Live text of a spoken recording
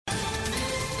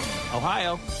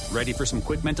Ohio, ready for some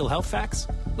quick mental health facts?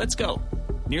 Let's go.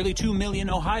 Nearly 2 million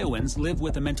Ohioans live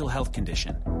with a mental health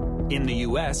condition. In the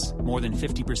U.S., more than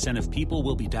 50% of people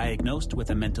will be diagnosed with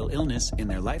a mental illness in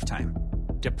their lifetime.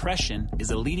 Depression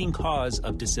is a leading cause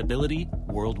of disability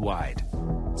worldwide.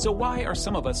 So why are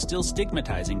some of us still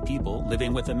stigmatizing people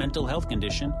living with a mental health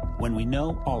condition when we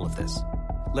know all of this?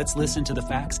 Let's listen to the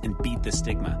facts and beat the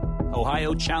stigma.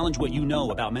 Ohio, challenge what you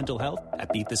know about mental health at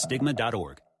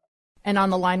beatthestigma.org. And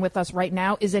on the line with us right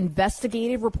now is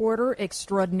investigative reporter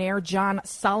extraordinaire John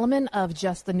Solomon of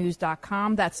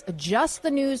JustTheNews.com. That's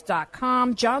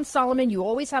JustTheNews.com. John Solomon, you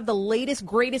always have the latest,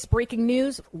 greatest breaking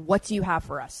news. What do you have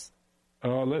for us?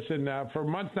 Oh, listen, for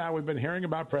months now we've been hearing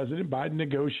about President Biden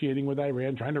negotiating with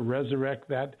Iran, trying to resurrect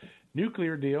that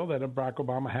nuclear deal that Barack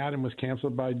Obama had and was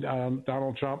canceled by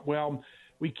Donald Trump. Well,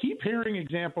 we keep hearing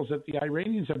examples that the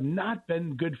Iranians have not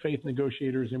been good faith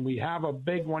negotiators, and we have a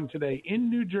big one today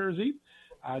in New Jersey.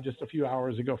 Just a few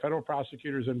hours ago, federal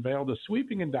prosecutors unveiled a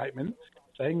sweeping indictment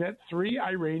saying that 3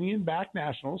 Iranian-backed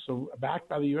nationals, so backed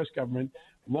by the U.S. government,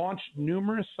 launched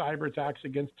numerous cyber attacks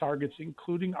against targets,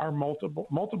 including our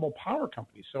multiple power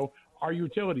companies. So our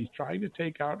utilities, trying to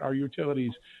take out our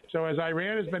utilities. So as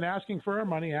Iran has been asking for our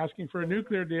money, asking for a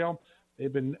nuclear deal,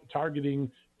 they've been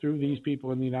targeting through these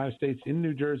people in the United States, in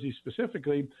New Jersey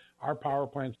specifically, our power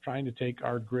plants, trying to take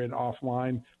our grid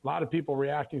offline. A lot of people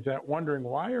reacting to that, wondering,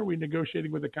 why are we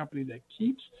negotiating with a company that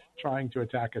keeps trying to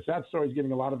attack us? That story is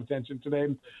getting a lot of attention today.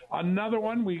 Another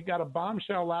one, we got a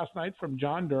bombshell last night from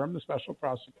John Durham, the special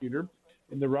prosecutor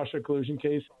in the Russia collusion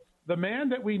case. The man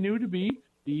that we knew to be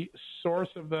the source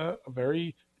of the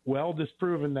very well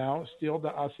disproven now Steele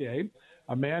dossier,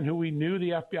 a man who we knew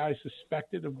the FBI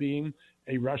suspected of being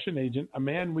a Russian agent, a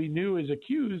man we knew is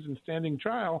accused and standing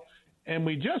trial, and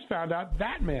we just found out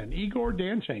that man, Igor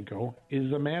Danchenko, is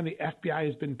the man the FBI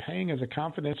has been paying as a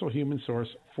confidential human source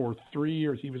for 3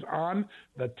 years. He was on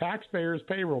the taxpayers'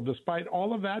 payroll. Despite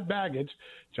all of that baggage,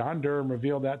 John Durham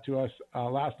revealed that to us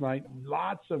last night.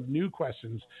 Lots of new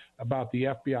questions about the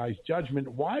FBI's judgment.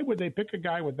 Why would they pick a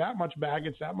guy with that much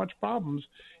baggage, that much problems,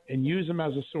 and use him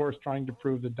as a source trying to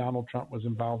prove that Donald Trump was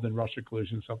involved in Russia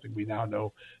collusion, something we now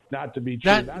know not to be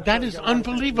true? That is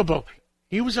unbelievable.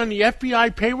 He was on the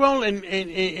FBI payroll,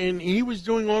 and he was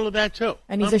doing all of that, too.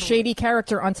 And he's a shady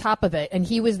character on top of it. And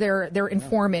he was their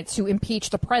informant to impeach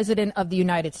the president of the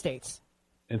United States.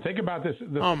 And think about this.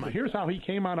 Here's how he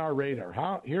came on our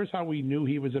radar. Here's how we knew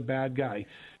he was a bad guy.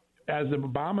 As the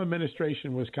Obama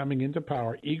administration was coming into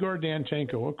power, Igor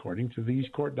Danchenko, according to these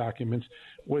court documents,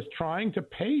 was trying to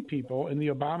pay people in the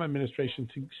Obama administration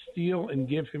to steal and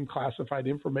give him classified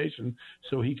information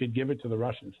so he could give it to the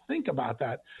Russians. Think about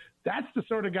that. That's the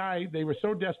sort of guy, they were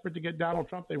so desperate to get Donald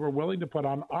Trump, they were willing to put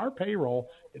on our payroll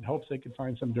in hopes they could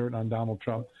find some dirt on Donald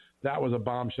Trump. That was a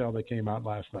bombshell that came out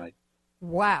last night.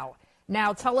 Wow.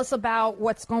 Now, tell us about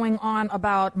what's going on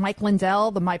about Mike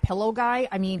Lindell, the MyPillow guy.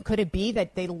 I mean, could it be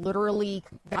that they literally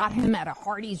got him at a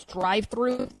Hardee's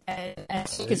drive-thru and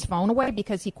took his phone away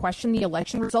because he questioned the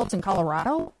election results in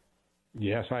Colorado?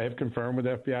 Yes, I have confirmed with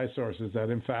FBI sources that,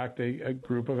 in fact, a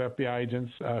group of FBI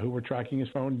agents who were tracking his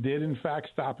phone did, in fact,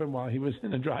 stop him while he was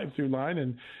in a drive-thru line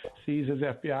and seize his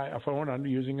FBI phone under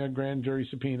using a grand jury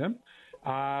subpoena.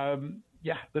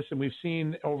 Yeah, listen, we've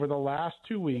seen over the last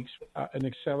 2 weeks an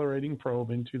accelerating probe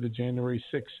into the January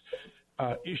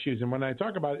 6th issues. And when I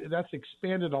talk about it, that's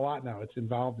expanded a lot now. It's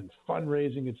involved in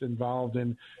fundraising. It's involved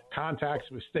in contacts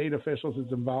with state officials.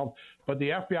 It's involved. But the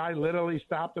FBI literally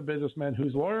stopped a businessman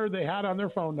whose lawyer they had on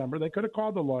their phone number. They could have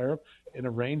called the lawyer and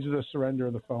arranged the surrender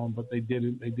of the phone, but they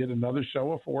didn't. They did another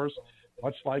show of force,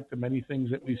 much like the many things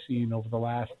that we've seen over the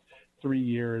last 3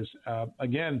 years.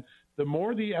 Again, the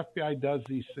more the FBI does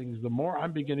these things, the more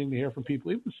I'm beginning to hear from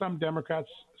people, even some Democrats,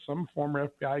 some former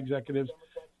FBI executives,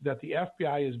 that the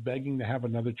FBI is begging to have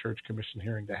another church commission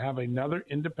hearing, to have another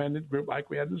independent group like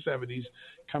we had in the 70s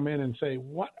come in and say,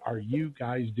 what are you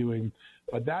guys doing?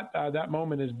 But that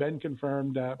moment has been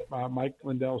confirmed. Mike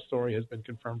Lindell's story has been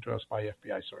confirmed to us by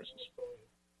FBI sources.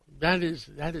 That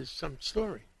is some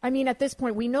story. I mean, at this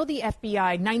point, we know the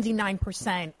FBI,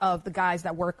 99% of the guys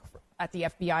that work at the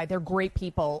FBI, they're great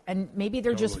people, and maybe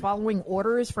they're just following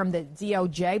orders from the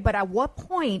DOJ. But at what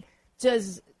point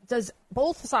does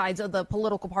both sides of the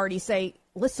political party say,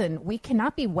 listen, we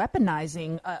cannot be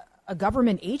weaponizing a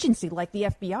government agency like the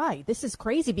FBI? This is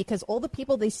crazy, because all the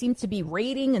people they seem to be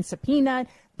raiding and subpoena,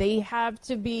 they have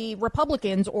to be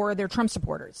Republicans or they're Trump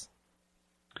supporters.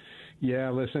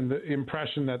 Yeah, listen, the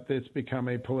impression that it's become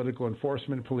a political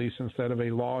enforcement police instead of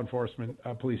a law enforcement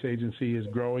police agency is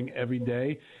growing every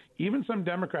day. Even some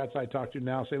Democrats I talk to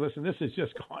now say, listen, this has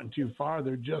just gone too far.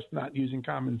 They're just not using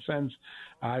common sense.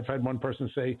 I've had one person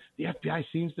say, the FBI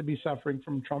seems to be suffering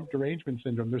from Trump derangement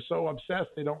syndrome. They're so obsessed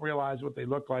they don't realize what they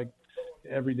look like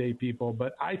to everyday people.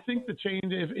 But I think the change,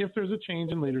 if there's a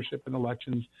change in leadership in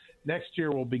elections, next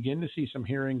year we'll begin to see some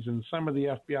hearings, and some of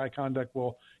the FBI conduct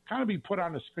will kind of be put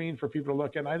on a screen for people to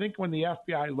look at. And I think when the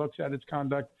FBI looks at its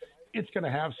conduct, it's going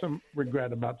to have some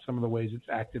regret about some of the ways it's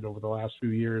acted over the last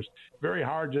few years. Very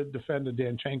hard to defend the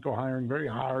Danchenko hiring. Very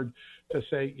hard to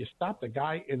say you stopped a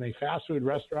guy in a fast food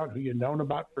restaurant who you've known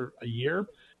about for a year.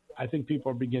 I think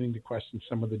people are beginning to question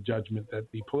some of the judgment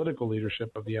that the political leadership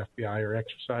of the FBI are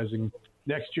exercising.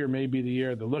 Next year may be the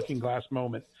year, the looking glass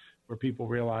moment, where people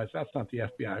realize that's not the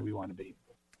FBI we want to be.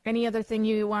 Any other thing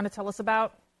you want to tell us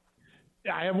about?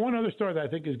 I have one other story that I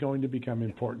think is going to become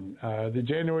important. The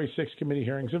January 6th committee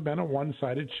hearings have been a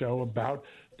one-sided show about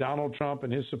Donald Trump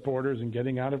and his supporters and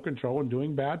getting out of control and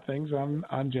doing bad things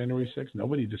on January 6th.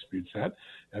 Nobody disputes that.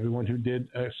 Everyone who did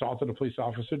assaulted a police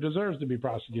officer deserves to be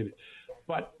prosecuted.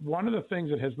 But one of the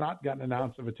things that has not gotten an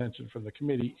ounce of attention from the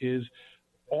committee is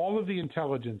all of the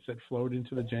intelligence that flowed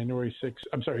into the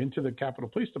into the Capitol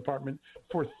Police Department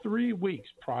for 3 weeks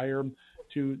prior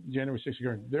to January 6th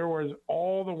hearing. There was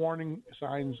all the warning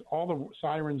signs, all the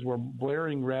sirens were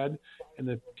blaring red, and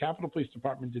the Capitol Police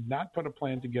Department did not put a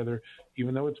plan together,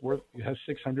 even though it has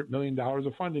 $600 million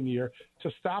of funding a year,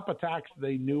 to stop attacks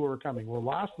they knew were coming. Well,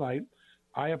 last night,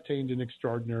 I obtained an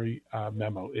extraordinary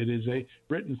memo. It is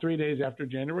written 3 days after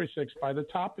January 6th by the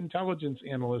top intelligence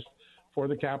analyst for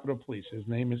the Capitol Police. His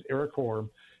name is Eric Hoare,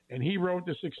 and he wrote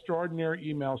this extraordinary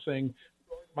email saying,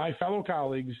 my fellow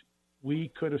colleagues,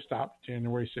 we could have stopped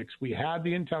January 6th. We had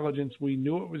the intelligence. We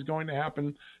knew it was going to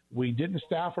happen. We didn't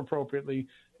staff appropriately.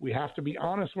 We have to be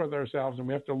honest with ourselves, and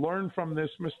we have to learn from this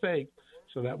mistake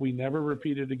so that we never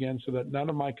repeat it again, so that none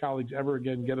of my colleagues ever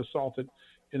again get assaulted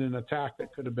in an attack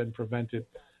that could have been prevented.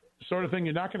 The sort of thing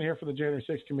you're not going to hear from the January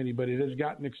 6th committee, but it has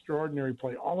gotten extraordinary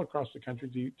play all across the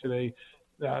country today.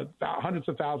 Hundreds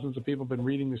of thousands of people have been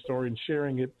reading the story and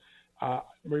sharing it.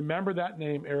 Remember that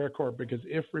name, Eric Hoare, because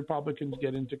if Republicans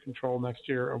get into control next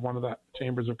year of one of the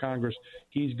chambers of Congress,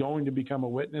 he's going to become a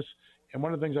witness. And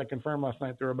one of the things I confirmed last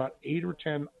night, there are about 8 or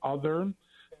 10 other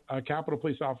Capitol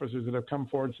Police officers that have come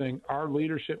forward saying our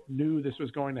leadership knew this was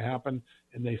going to happen,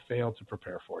 and they failed to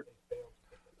prepare for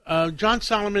it. John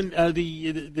Solomon,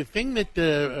 the thing that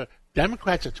the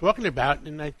Democrats are talking about,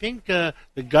 and I think the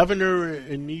governor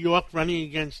in New York running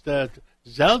against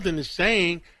Zeldin is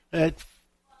saying that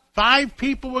 5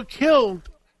 people were killed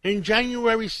in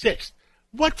January 6th.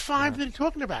 What 5 are they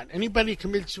talking about? Anybody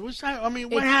committed suicide? I mean,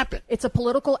 what happened? It's a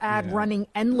political ad running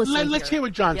endlessly. Let's hear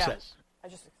what John says.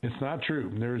 It's not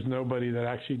true. There's nobody that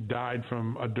actually died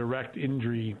from a direct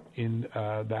injury in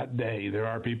that day. There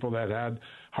are people that had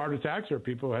heart attacks or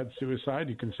people who had suicide.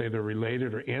 You can say they're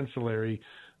related or ancillary,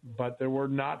 but there were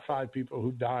not 5 people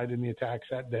who died in the attacks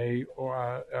that day.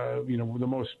 Or, the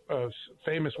most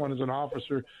famous one is an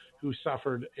officer who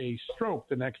suffered a stroke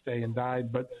the next day and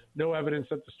died, but no evidence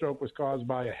that the stroke was caused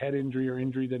by a head injury or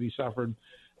injury that he suffered.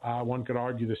 One could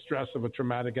argue the stress of a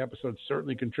traumatic episode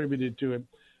certainly contributed to it,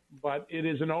 but it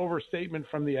is an overstatement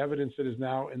from the evidence that is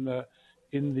now in the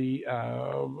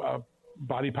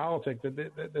body politic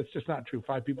that's just not true.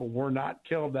 5 people were not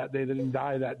killed that day. They didn't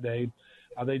die that day.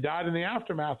 They died in the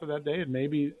aftermath of that day, and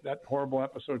maybe that horrible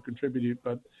episode contributed,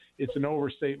 but it's an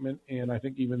overstatement, and I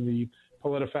think even the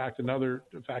PolitiFact and other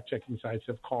fact-checking sites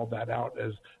have called that out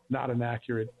as not an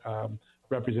accurate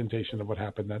representation of what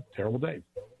happened that terrible day.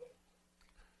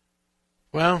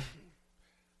 Well,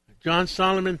 John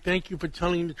Solomon, thank you for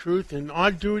telling the truth, and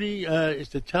our duty is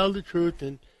to tell the truth,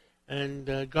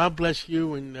 and God bless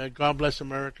you, and God bless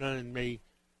America, and may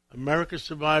America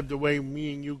survive the way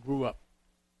me and you grew up.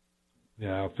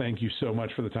 Yeah, thank you so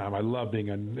much for the time. I love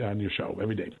being on your show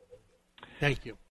every day. Thank you.